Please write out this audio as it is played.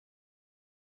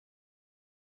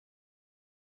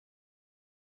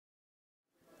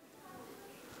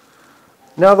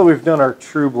Now that we've done our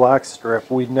true black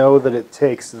strip, we know that it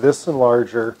takes this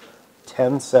enlarger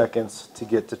 10 seconds to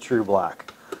get to true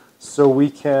black. So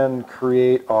we can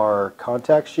create our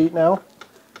contact sheet now.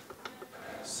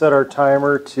 Set our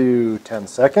timer to 10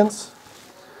 seconds.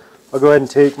 I'll go ahead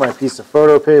and take my piece of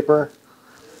photo paper,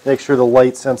 make sure the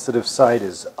light sensitive side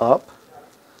is up,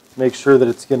 make sure that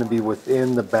it's going to be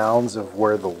within the bounds of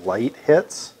where the light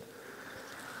hits.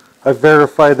 I've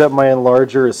verified that my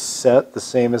enlarger is set the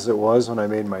same as it was when I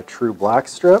made my true black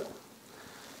strip.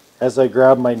 As I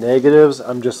grab my negatives,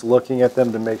 I'm just looking at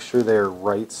them to make sure they're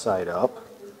right side up.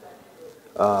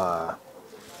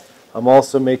 I'm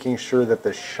also making sure that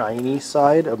the shiny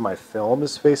side of my film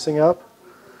is facing up,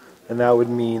 and that would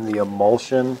mean the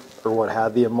emulsion, or what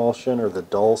had the emulsion, or the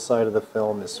dull side of the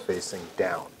film is facing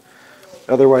down.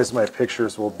 Otherwise my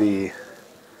pictures will be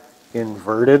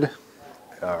inverted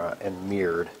and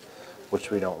mirrored, which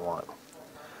we don't want.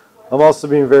 I'm also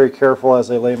being very careful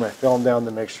as I lay my film down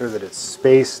to make sure that it's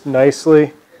spaced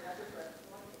nicely.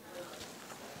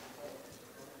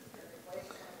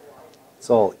 It's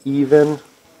all even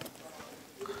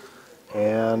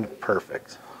and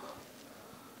perfect.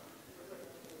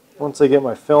 Once I get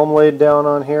my film laid down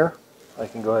on here, I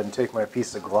can go ahead and take my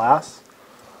piece of glass.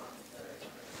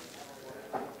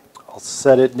 I'll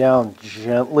set it down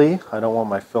gently. I don't want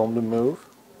my film to move.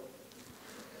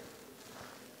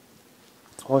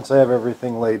 Once I have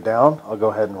everything laid down, I'll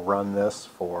go ahead and run this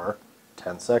for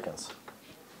 10 seconds.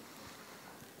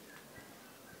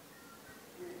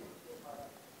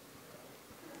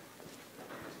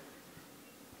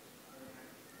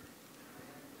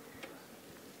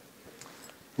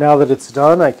 Now that it's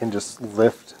done, I can just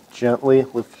gently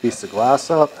lift the piece of glass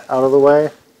up out of the way.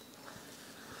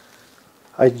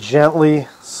 I gently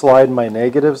slide my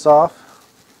negatives off,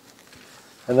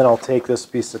 and then I'll take this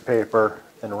piece of paper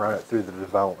and run it through the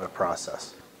development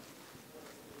process.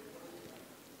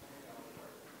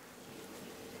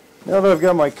 Now that I've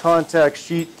got my contact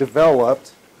sheet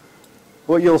developed,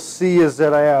 what you'll see is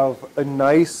that I have a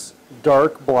nice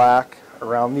dark black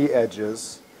around the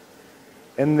edges.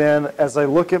 And then as I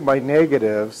look at my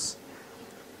negatives,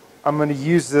 I'm going to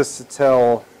use this to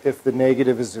tell if the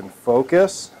negative is in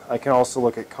focus. I can also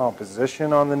look at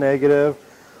composition on the negative.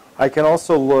 I can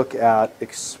also look at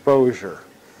exposure.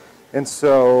 And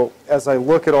so as I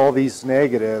look at all these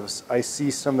negatives, I see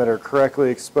some that are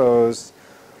correctly exposed.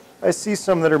 I see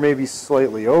some that are maybe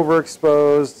slightly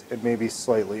overexposed and maybe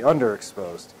slightly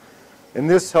underexposed. And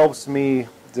this helps me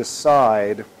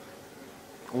decide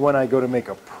when I go to make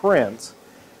a print,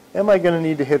 am I going to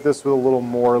need to hit this with a little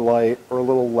more light or a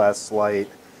little less light?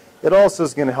 It also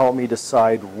is going to help me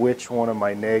decide which one of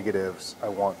my negatives I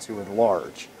want to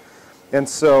enlarge. And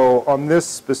so on this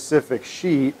specific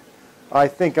sheet, I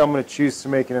think I'm going to choose to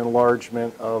make an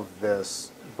enlargement of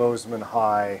this Bozeman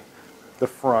High, the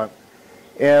front.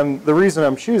 And the reason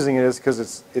I'm choosing it is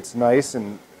because it's nice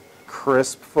and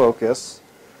crisp focus.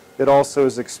 It also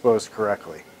is exposed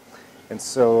correctly. And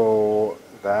so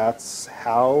that's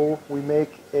how we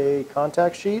make a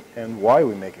contact sheet and why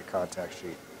we make a contact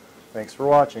sheet. Thanks for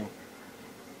watching.